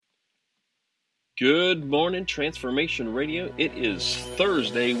Good morning, Transformation Radio. It is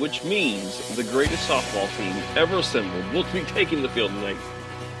Thursday, which means the greatest softball team ever assembled will be taking the field tonight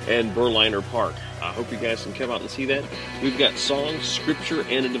at Berliner Park. I hope you guys can come out and see that. We've got songs, scripture,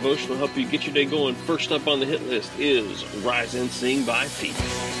 and a devotional to help you get your day going. First up on the hit list is Rise and Sing by Feet.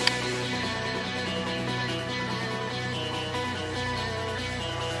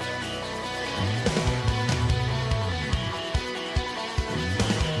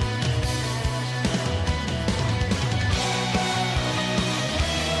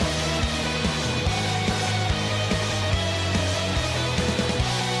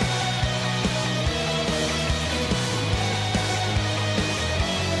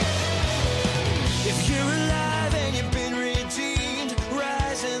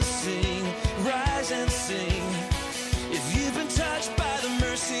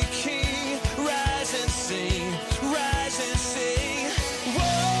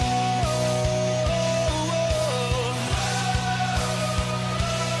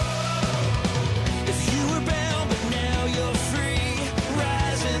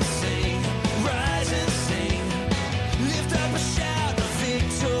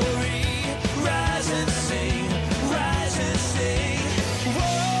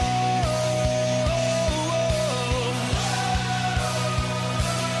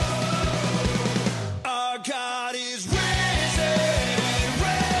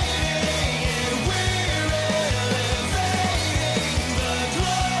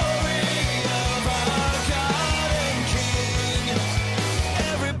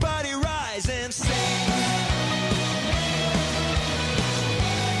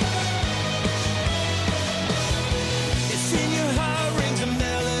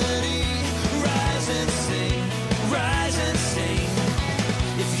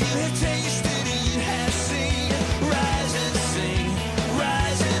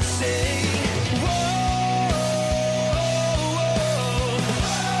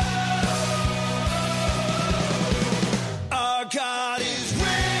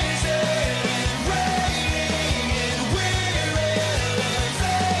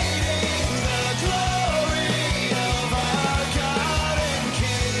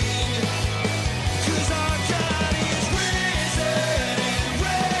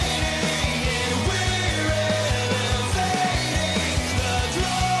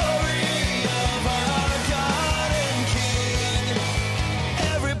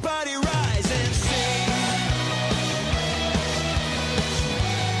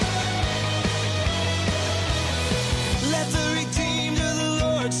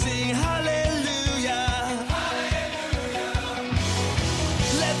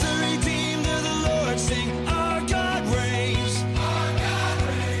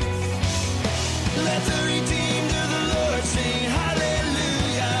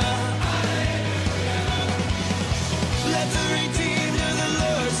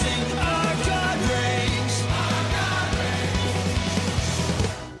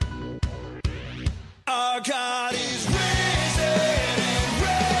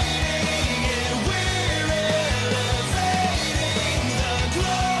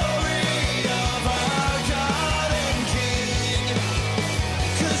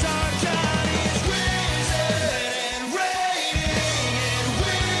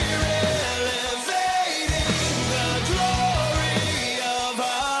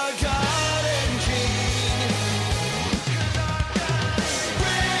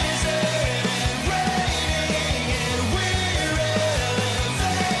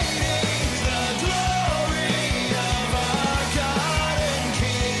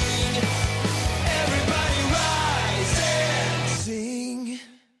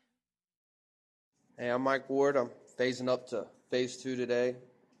 Hey, I'm Mike Ward. I'm phasing up to phase 2 today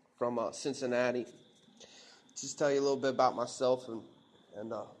from Cincinnati. Just tell you a little bit about myself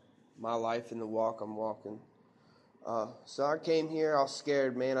and my life in the walk I'm walking. So I came here. I was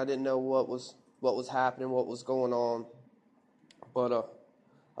scared, man. I didn't know what was happening, what was going on. But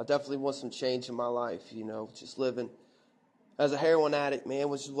I definitely want some change in my life. You know, just living as a heroin addict, man,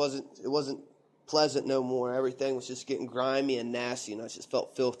 which wasn't pleasant no more. Everything was just getting grimy and nasty, and I just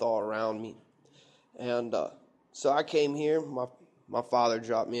felt filth all around me. And so I came here. My father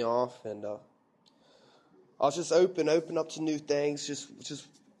dropped me off, and I was just open up to new things. Just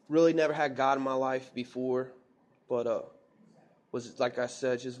really never had God in my life before, but was, like I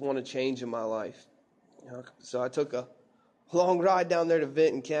said, just want to change in my life. You know, so I took a long ride down there to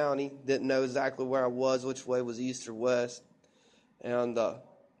Vinton County. Didn't know exactly where I was, which way was east or west, and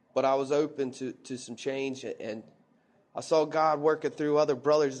but I was open to some change, and I saw God working through other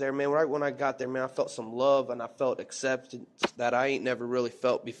brothers there, man. Right when I got there, man, I felt some love and I felt acceptance that I ain't never really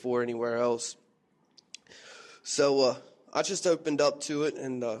felt before anywhere else. So I just opened up to it,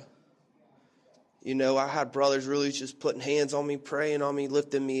 and I had brothers really just putting hands on me, praying on me,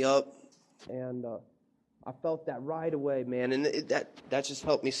 lifting me up, and I felt that right away, man, and that just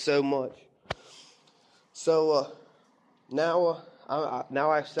helped me so much. So now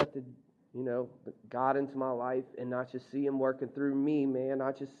I accepted, God into my life, and not just see Him working through me, man.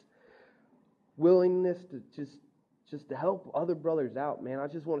 I just willingness to just to help other brothers out, man. I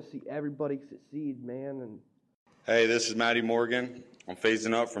just want to see everybody succeed, man. And hey, this is Matty Morgan. I'm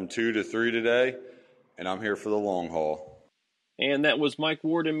phasing up from 2 to 3 today, and I'm here for the long haul. And that was Mike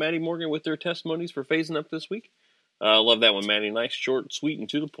Ward and Matty Morgan with their testimonies for phasing up this week. Love that one, Matty. Nice, short, sweet, and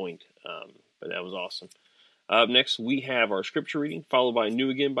to the point. But that was awesome. Up next, we have our scripture reading, followed by New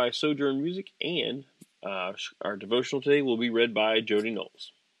Again by Sojourn Music, and our devotional today will be read by Jody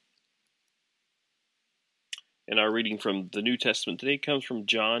Knowles. And our reading from the New Testament today comes from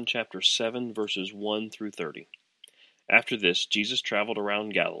John chapter 7, verses 1 through 30. After this, Jesus traveled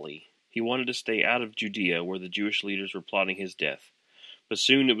around Galilee. He wanted to stay out of Judea, where the Jewish leaders were plotting his death. But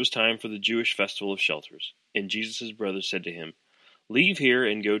soon it was time for the Jewish festival of shelters, and Jesus' brothers said to him, "Leave here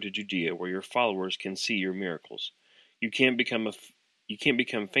and go to Judea, where your followers can see your miracles. You can't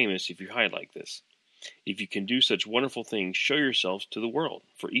become famous if you hide like this. If you can do such wonderful things, show yourselves to the world,"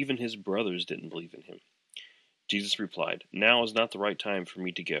 for even his brothers didn't believe in him. Jesus replied, "Now is not the right time for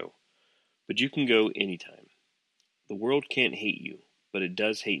me to go, but you can go any time. The world can't hate you, but it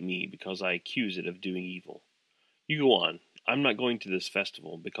does hate me because I accuse it of doing evil. You go on. I'm not going to this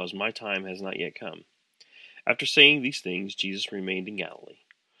festival because my time has not yet come." After saying these things, Jesus remained in Galilee.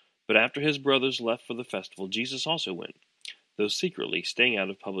 But after his brothers left for the festival, Jesus also went, though secretly, staying out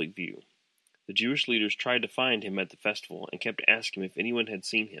of public view. The Jewish leaders tried to find him at the festival and kept asking if anyone had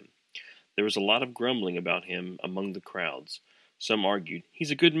seen him. There was a lot of grumbling about him among the crowds. Some argued,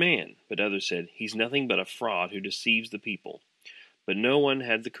 "He's a good man," but others said, "He's nothing but a fraud who deceives the people." But no one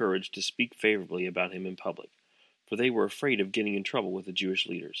had the courage to speak favorably about him in public, for they were afraid of getting in trouble with the Jewish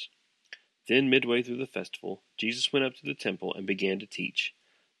leaders. Then, midway through the festival, Jesus went up to the temple and began to teach.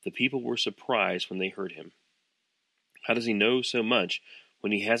 The people were surprised when they heard him. "How does he know so much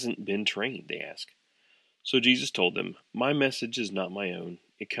when he hasn't been trained?" they asked. So Jesus told them, "My message is not my own.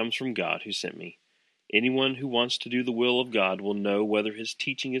 It comes from God who sent me. Anyone who wants to do the will of God will know whether his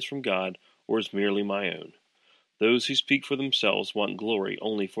teaching is from God or is merely my own. Those who speak for themselves want glory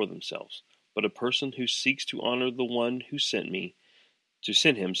only for themselves, but a person who seeks to honor the one who sent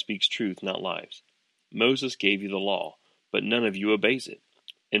him speaks truth, not lies. Moses gave you the law, but none of you obeys it.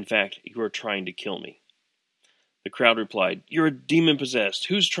 In fact, you are trying to kill me." The crowd replied, "You're a demon-possessed.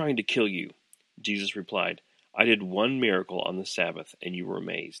 Who's trying to kill you?" Jesus replied, "I did one miracle on the Sabbath, and you were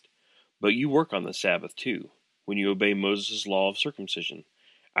amazed. But you work on the Sabbath too, when you obey Moses' law of circumcision.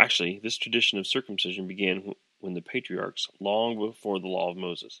 Actually, this tradition of circumcision began when the patriarchs, long before the law of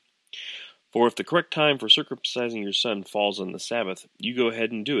Moses. For if the correct time for circumcising your son falls on the Sabbath, you go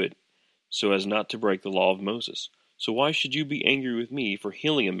ahead and do it, so as not to break the law of Moses. So why should you be angry with me for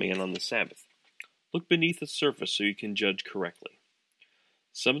healing a man on the Sabbath? Look beneath the surface so you can judge correctly."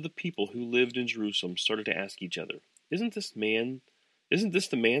 Some of the people who lived in Jerusalem started to ask each other, Isn't this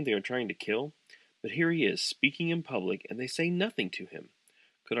the man they are trying to kill? But here he is, speaking in public, and they say nothing to him.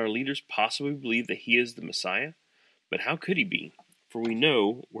 Could our leaders possibly believe that he is the Messiah? But how could he be? For we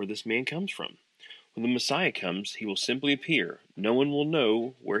know where this man comes from. When the Messiah comes, he will simply appear. No one will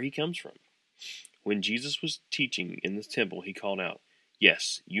know where he comes from. When Jesus was teaching in the temple, he called out,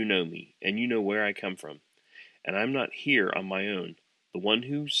 "Yes, you know me, and you know where I come from. And I'm not here on my own. The one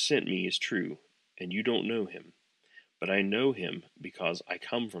who sent me is true, and you don't know him. But I know him because I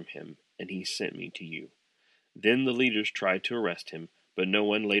come from him, and he sent me to you." Then the leaders tried to arrest him, but no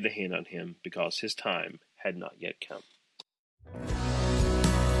one laid a hand on him because his time had not yet come.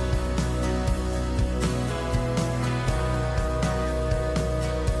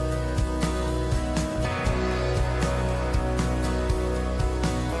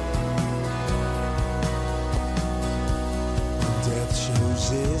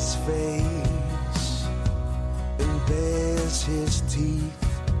 His face and bares his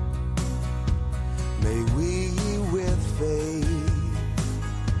teeth. May we with faith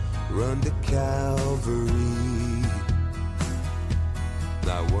run to Calvary.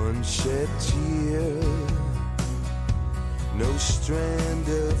 Not one shed tear, no strand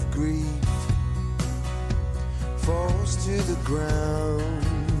of grief falls to the ground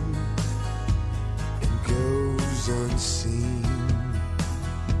and goes unseen.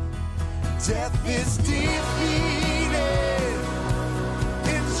 Death is defeated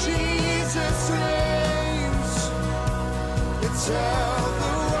in Jesus' reigns. Tell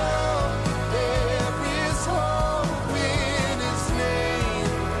the world there is hope.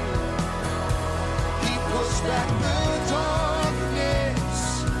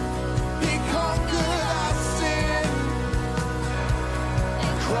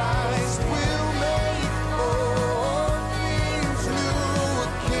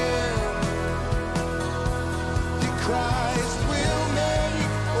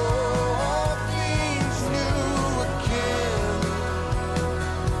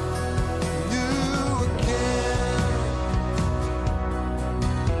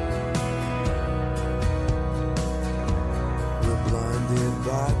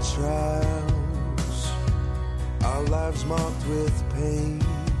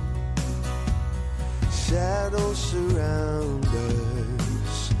 shadows surround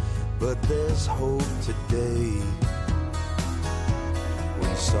us, but there's hope today.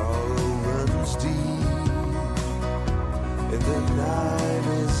 When sorrow runs deep and the night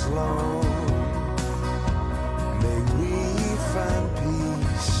is long, may we find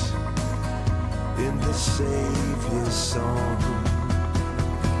peace in the Savior's song.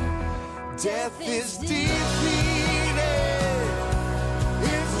 Death is defeated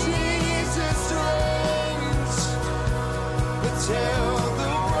if Jesus reigns. But tell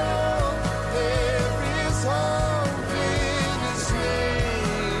the world there is hope in His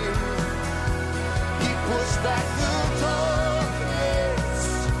name. He pushed back the darkness.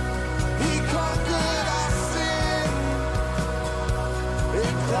 He conquered our sin.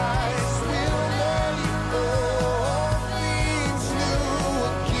 In Christ will make all things new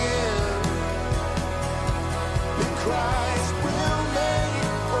again. In Christ will make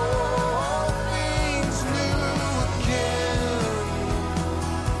all things new again.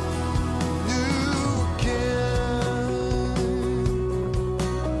 New again.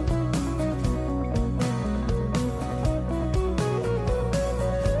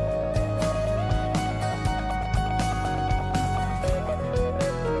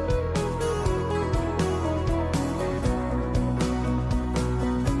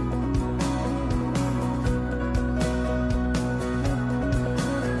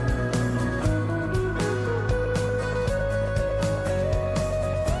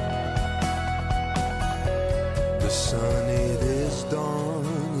 The sun, it is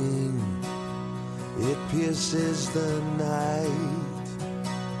dawning. It pierces the night.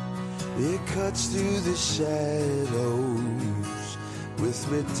 It cuts through the shadows with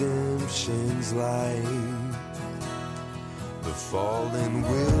redemption's light. The fallen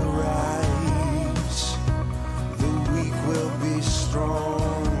will rise. The weak will be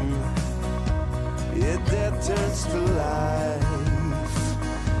strong. Yet death turns to life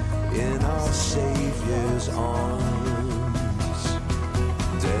in our Savior's arms.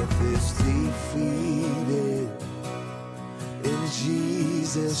 Death is defeated in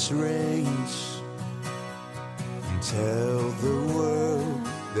Jesus reigns. Tell the world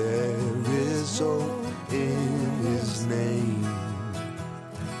there is hope in His name.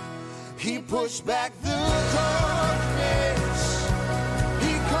 He pushed back the darkness.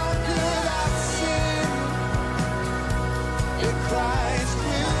 He conquered our sin. In Christ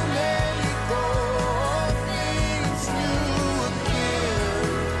will make all things new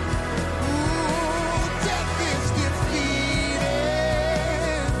again. Ooh, death is defeated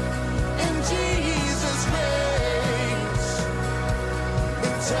in Jesus reigns.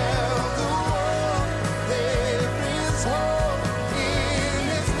 And tell the world there is hope in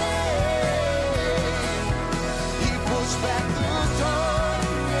His name. He pushed back the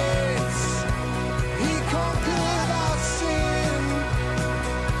darkness. He conquered our sin.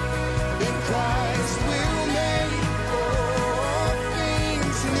 In Christ will make all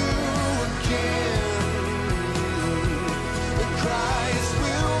things new again. In Christ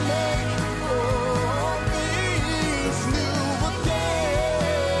will make all things new again.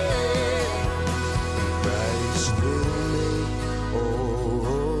 Christ will make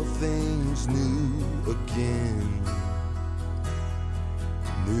all things new again.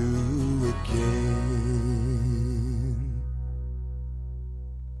 New again.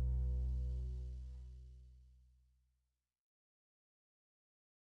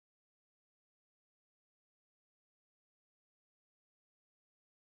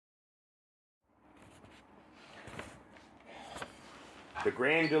 The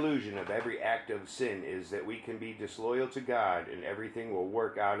grand delusion of every act of sin is that we can be disloyal to God and everything will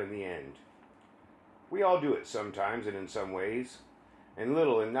work out in the end. We all do it sometimes and in some ways. In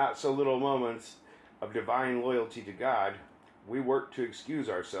little and not so little moments of divine loyalty to God, we work to excuse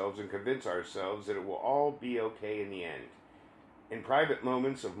ourselves and convince ourselves that it will all be okay in the end. In private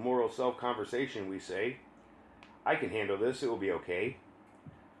moments of moral self-conversation, we say, I can handle this, it will be okay.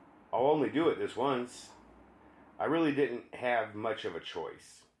 I'll only do it this once. I really didn't have much of a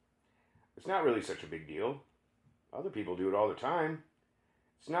choice. It's not really such a big deal. Other people do it all the time.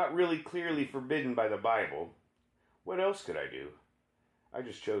 It's not really clearly forbidden by the Bible. What else could I do? I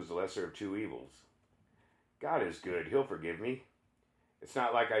just chose the lesser of two evils. God is good. He'll forgive me. It's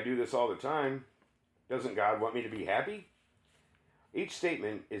not like I do this all the time. Doesn't God want me to be happy? Each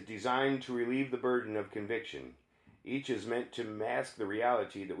statement is designed to relieve the burden of conviction. Each is meant to mask the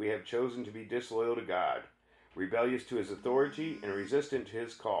reality that we have chosen to be disloyal to God, rebellious to His authority, and resistant to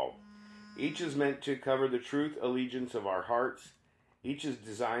His call. Each is meant to cover the truth allegiance of our hearts. Each is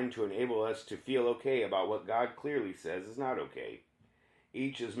designed to enable us to feel okay about what God clearly says is not okay.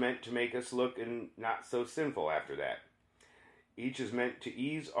 Each is meant to make us look and not so sinful after that. Each is meant to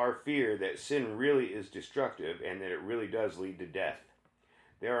ease our fear that sin really is destructive and that it really does lead to death.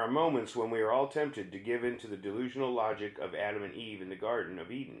 There are moments when we are all tempted to give in to the delusional logic of Adam and Eve in the Garden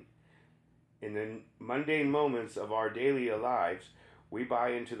of Eden. In the mundane moments of our daily lives, we buy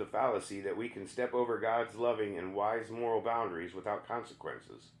into the fallacy that we can step over God's loving and wise moral boundaries without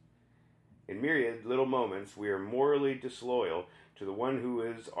consequences. In myriad little moments, we are morally disloyal to the one who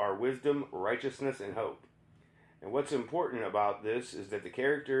is our wisdom, righteousness, and hope. And what's important about this is that the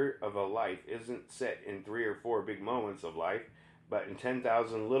character of a life isn't set in 3 or 4 big moments of life, but in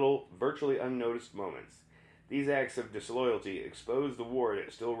 10,000 little, virtually unnoticed moments. These acts of disloyalty expose the war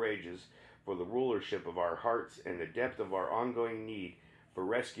that still rages for the rulership of our hearts and the depth of our ongoing need for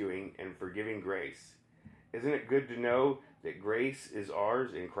rescuing and forgiving grace. Isn't it good to know that grace is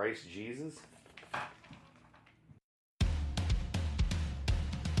ours in Christ Jesus?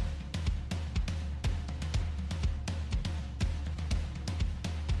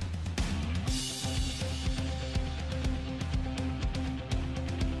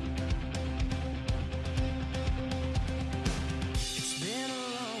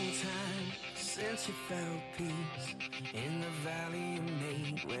 You felt peace in the valley you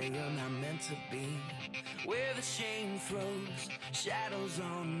made, where you're not meant to be, where the shame throws shadows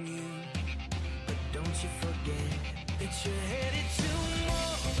on you. But don't you forget that you're headed to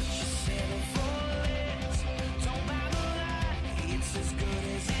more, but you settle for less. Don't buy the lie, it's as good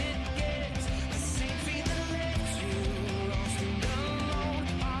as it gets. The same feet that left you lost and alone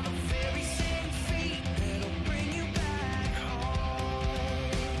are the very same feet that'll bring you back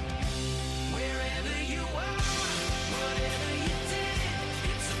home. Wherever you are, whatever you did,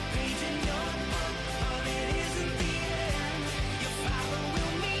 it's a page in your book, but it isn't the end. Your Father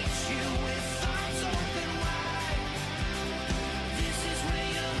will meet you with arms open wide. This is where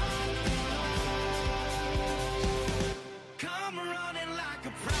your heart belongs. Come running like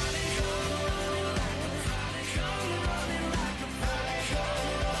a prodigal, come running like a prodigal.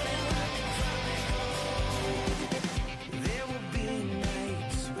 There will be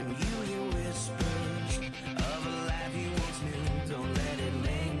nights when you hear whispers of a life you once knew. Don't let it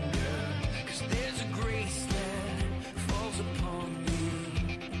linger, 'cause there's a grace that falls upon you.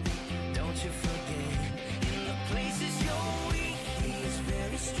 Don't you forget, in the places you're weak, He is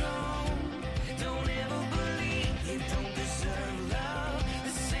very strong. Don't ever believe you don't deserve love.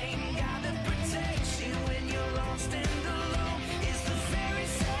 The same God that protects you when you're lost and alone is the very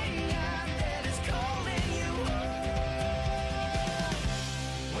same God that is calling you home.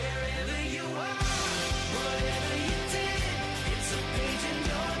 Wherever you are, whatever you did, it's a page in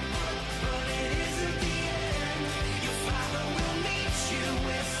your book, but it isn't the end. Your Father will meet you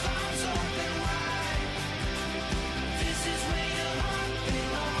with arms open wide. This is where your heart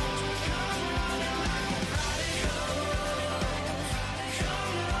belongs. Come running like a prodigal,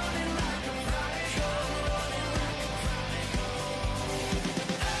 come running like a prodigal,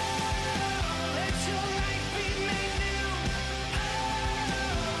 oh, let your life be made new.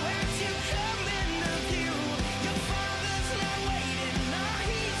 Oh, as you come into view, your Father's not waiting, no,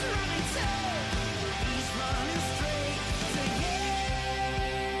 He's running too. He's running straight to you.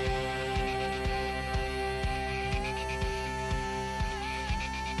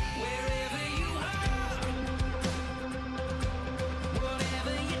 Wherever you are,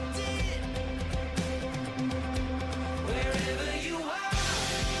 whatever you did, wherever you are,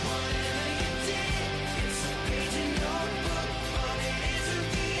 whatever you did, it's a page in your book, but it isn't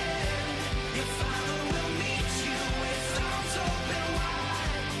the end. Your Father will meet you with arms open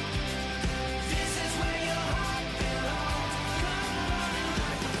wide. This is where your heart belongs. Come running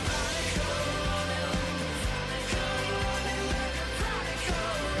like a prodigal, come running like a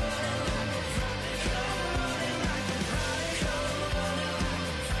prodigal, come running like a prodigal,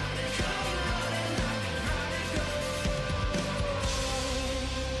 come running like a prodigal.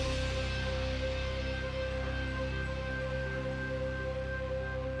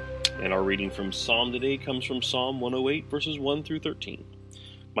 And our reading from Psalm today comes from Psalm 108, verses 1 through 13.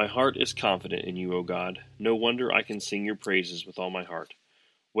 My heart is confident in you, O God. No wonder I can sing your praises with all my heart.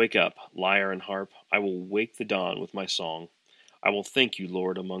 Wake up, lyre and harp. I will wake the dawn with my song. I will thank you,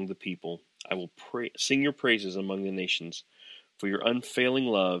 Lord, among the people. I will sing your praises among the nations. For your unfailing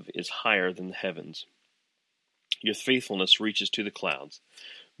love is higher than the heavens. Your faithfulness reaches to the clouds.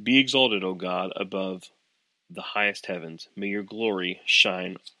 Be exalted, O God, above the highest heavens. May your glory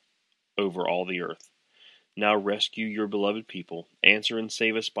shine over all the earth. Now rescue your beloved people. Answer and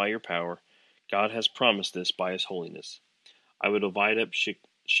save us by your power. God has promised this by his holiness. I will divide up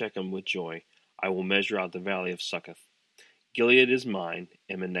Shechem with joy. I will measure out the valley of Succoth. Gilead is mine,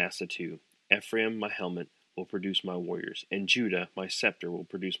 and Manasseh too. Ephraim, my helmet, will produce my warriors, and Judah, my scepter, will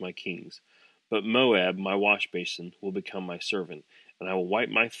produce my kings. But Moab, my wash basin, will become my servant, and I will wipe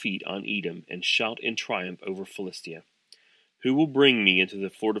my feet on Edom, and shout in triumph over Philistia. Who will bring me into the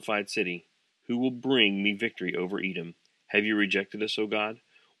fortified city? Who will bring me victory over Edom? Have you rejected us, O God?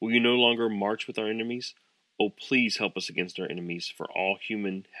 Will you no longer march with our enemies? Oh, please help us against our enemies, for all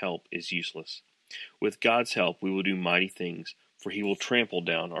human help is useless. With God's help we will do mighty things, for he will trample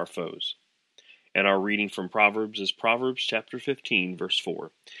down our foes. And our reading from Proverbs is Proverbs chapter 15, verse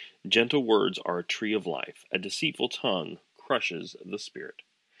 4. Gentle words are a tree of life. A deceitful tongue crushes the spirit.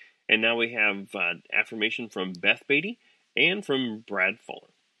 And now we have affirmation from Beth Beatty and from Brad Fuller.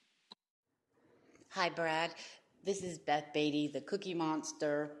 Hi, Brad. This is Beth Beatty, the Cookie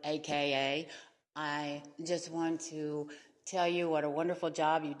Monster, a.k.a. I just want to tell you what a wonderful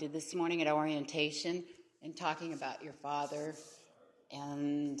job you did this morning at orientation in talking about your father.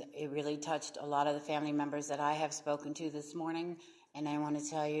 And it really touched a lot of the family members that I have spoken to this morning. And I want to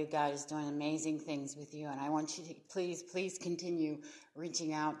tell you, God is doing amazing things with you. And I want you to please continue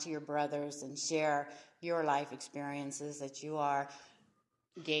reaching out to your brothers and share your life experiences that you are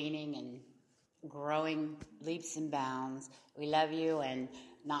gaining and growing leaps and bounds. We love you, and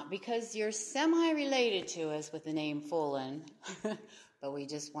not because you're semi-related to us with the name Fullen, but we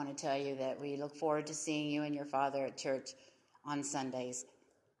just want to tell you that we look forward to seeing you and your father at church on Sundays.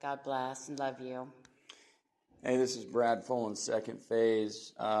 God bless and love you. Hey, this is Brad Fullen, second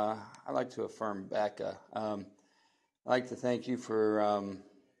phase. I'd like to affirm Becca. I'd like to thank you for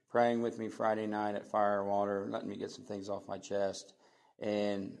praying with me Friday night at Fire and Water, letting me get some things off my chest.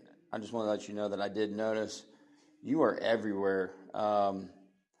 And I just want to let you know that I did notice you are everywhere.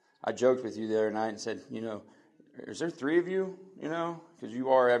 I joked with you the other night and said, is there 3 of you, because you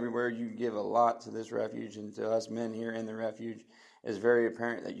are everywhere. You give a lot to this refuge and to us men here in the refuge. It's very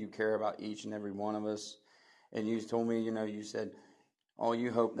apparent that you care about each and every one of us. And you told me, you said, oh,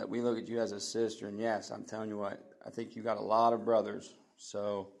 you hope that we look at you as a sister. And yes, I'm telling you what, I think you got a lot of brothers.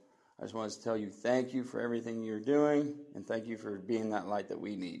 So I just wanted to tell you thank you for everything you're doing, and thank you for being that light that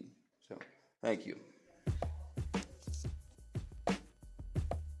we need. So thank you.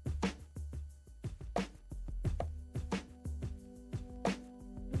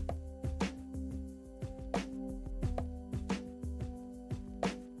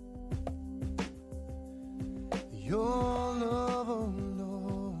 Your love, oh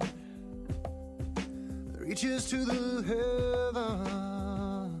Lord, reaches to the heavens.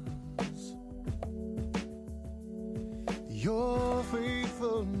 Your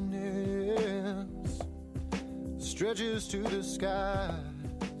faithfulness stretches to the skies.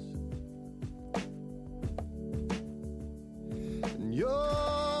 And your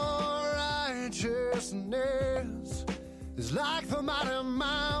righteousness is like the mighty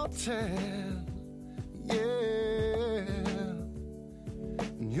mountain. Yeah,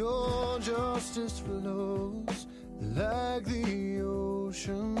 and your justice flows like the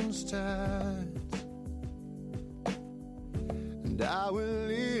ocean's tides. And I will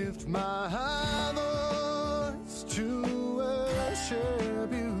lift my voice to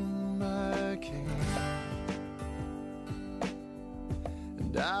worship you, my King.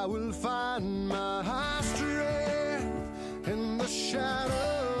 And I will find my strength in the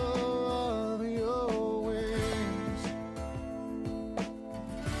shadow.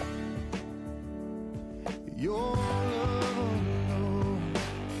 Your love, oh Lord,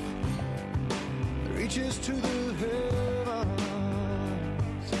 reaches to the heavens.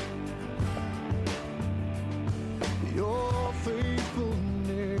 Your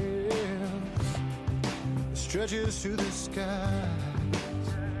faithfulness stretches to the skies.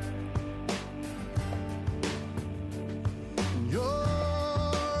 Your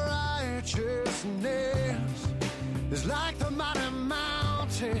righteousness is like the mighty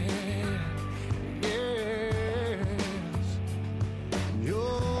mountain.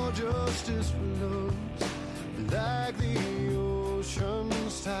 Justice flows like the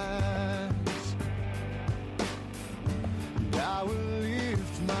ocean's tides. And I will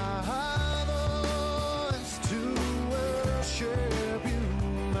lift my voice to worship you,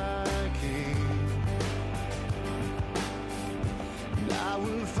 my King. And I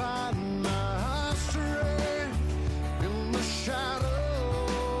will find my strength in the shadow.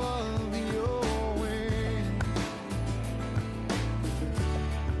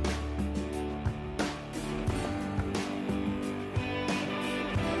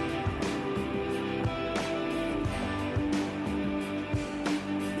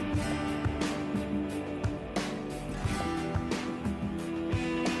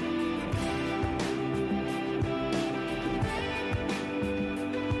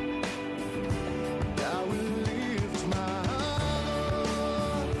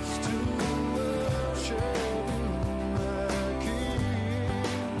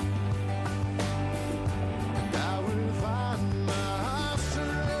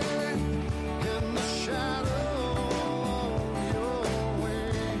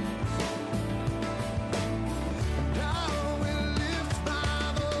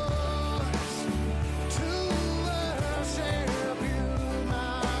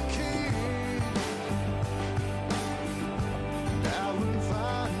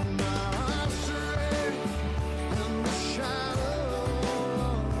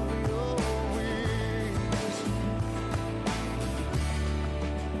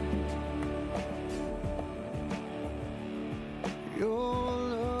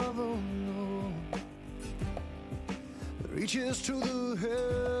 reaches to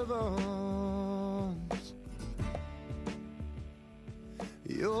the heavens.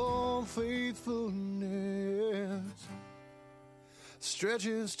 Your faithfulness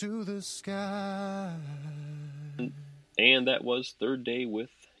stretches to the sky. And that was Third Day with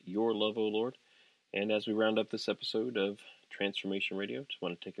Your Love, O Lord. And as we round up this episode of Transformation Radio, just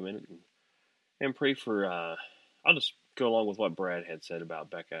want to take a minute and pray for, I'll just go along with what Brad had said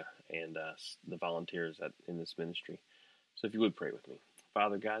about Becca and the volunteers in this ministry. So if you would pray with me.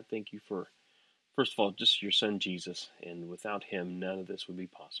 Father God, thank you for, first of all, just your son Jesus. And without him, none of this would be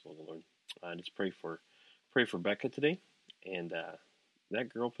possible, Lord. I just pray for Becca today. And that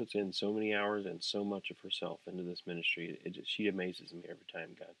girl puts in so many hours and so much of herself into this ministry. She amazes me every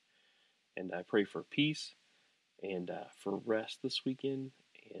time, God. And I pray for peace and for rest this weekend.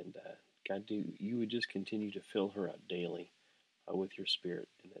 And God, you would just continue to fill her up daily with your spirit,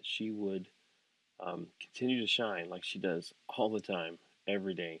 and that she would continue to shine like she does all the time,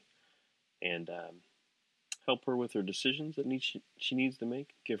 every day. And help her with her decisions that she needs to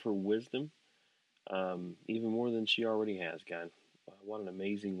make. Give her wisdom, even more than she already has, God. What an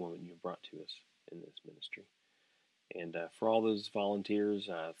amazing woman you've brought to us in this ministry. And for all those volunteers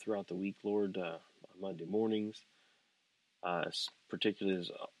throughout the week, Lord, on Monday mornings, particularly is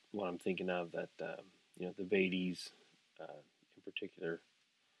what I'm thinking of, that, the Beatties in particular,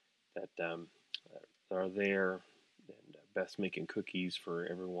 that are there, and Beth's making cookies for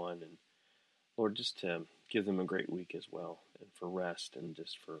everyone. And Lord, just give them a great week as well, and for rest and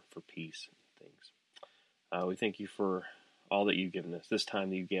just for peace and things. We thank you for all that you've given us, this time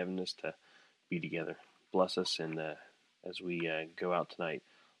that you've given us to be together. Bless us, and as we go out tonight,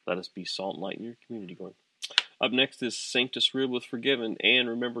 let us be salt and light in your community, Lord. Up next is Sanctus Real with Forgiven, and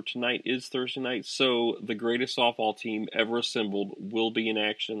remember, tonight is Thursday night, so the greatest softball team ever assembled will be in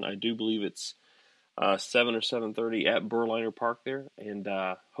action. I do believe it's 7 or 7:30 at Berliner Park there, and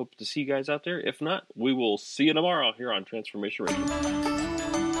hope to see you guys out there. If not, we will see you tomorrow here on Transformation Radio.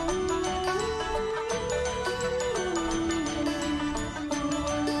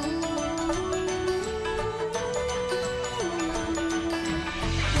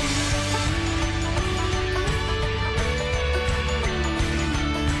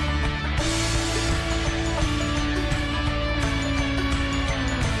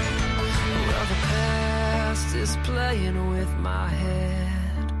 Playing with my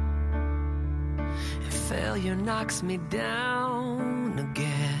head, and failure knocks me down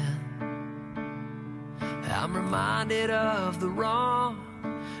again. I'm reminded of the wrong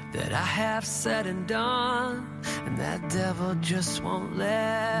that I have said and done, and that devil just won't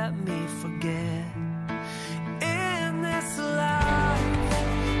let me forget. In this life,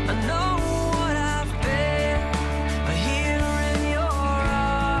 I know what I've been, but here in your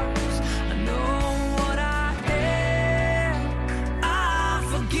arms, I know what I am. I'm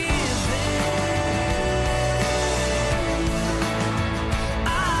forgiven.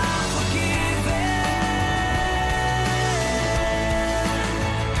 I'm forgiven.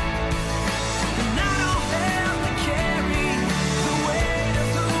 And I don't have to carry the weight of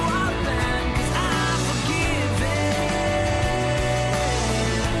who I've been, 'cause I'm forgiven.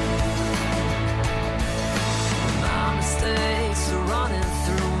 My mistakes are running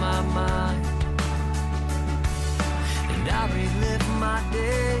through my mind, and I relive my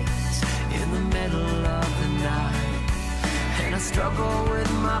days in the middle of the night. And I struggle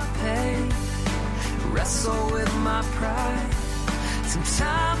with my pain, wrestle with my pride.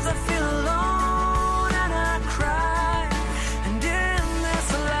 Sometimes I feel alone and I cry. And in this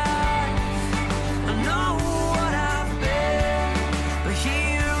life, I know what I've been, but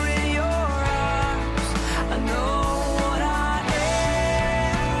here in your arms, I know what I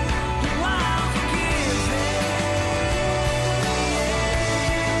am. I'm forgiven.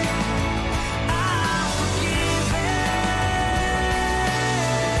 I'm forgiven.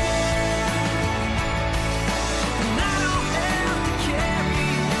 And I don't have to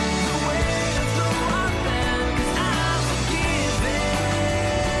carry the weight of who I've been, 'cause I'm forgiven.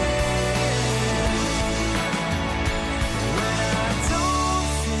 When I don't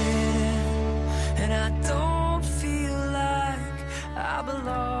fit in, and I don't feel like I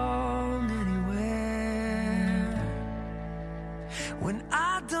belong anywhere, when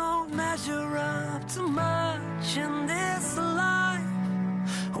I don't measure up to much in this life,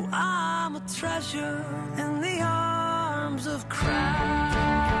 oh, I'm a treasure in the arms of Christ.